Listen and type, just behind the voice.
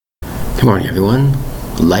Good morning, everyone.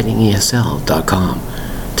 LightningESL.com.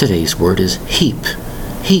 Today's word is heap.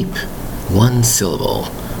 Heap. One syllable.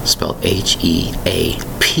 Spelled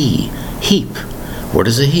H-E-A-P. Heap. What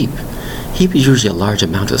is a heap? Heap is usually a large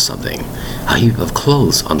amount of something. A heap of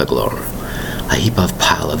clothes on the floor. A heap of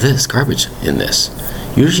pile of this, garbage in this.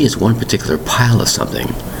 Usually it's one particular pile of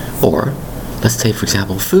something. Or, let's take for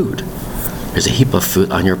example, food. There's a heap of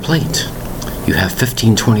food on your plate. You have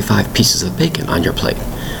 25 pieces of bacon on your plate.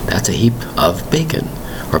 That's a heap of bacon,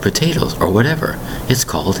 or potatoes, or whatever. It's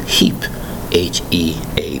called heap,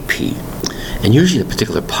 H-E-A-P. And usually a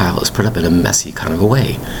particular pile is put up in a messy kind of a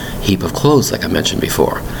way. Heap of clothes, like I mentioned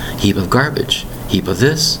before. Heap of garbage. Heap of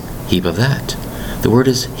this, heap of that. The word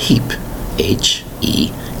is heap,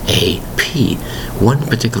 H-E-A-P. One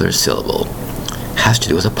particular syllable has to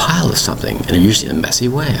do with a pile of something, and usually in a messy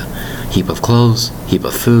way. Heap of clothes, heap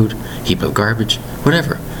of food, heap of garbage,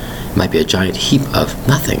 whatever. It might be a giant heap of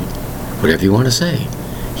nothing, whatever you want to say.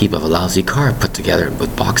 Heap of a lousy car put together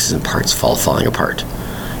with boxes and parts falling apart.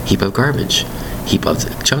 Heap of garbage, heap of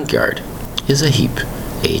the junkyard is a heap,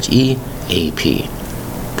 H-E-A-P.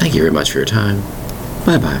 Thank you very much for your time.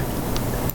 Bye-bye.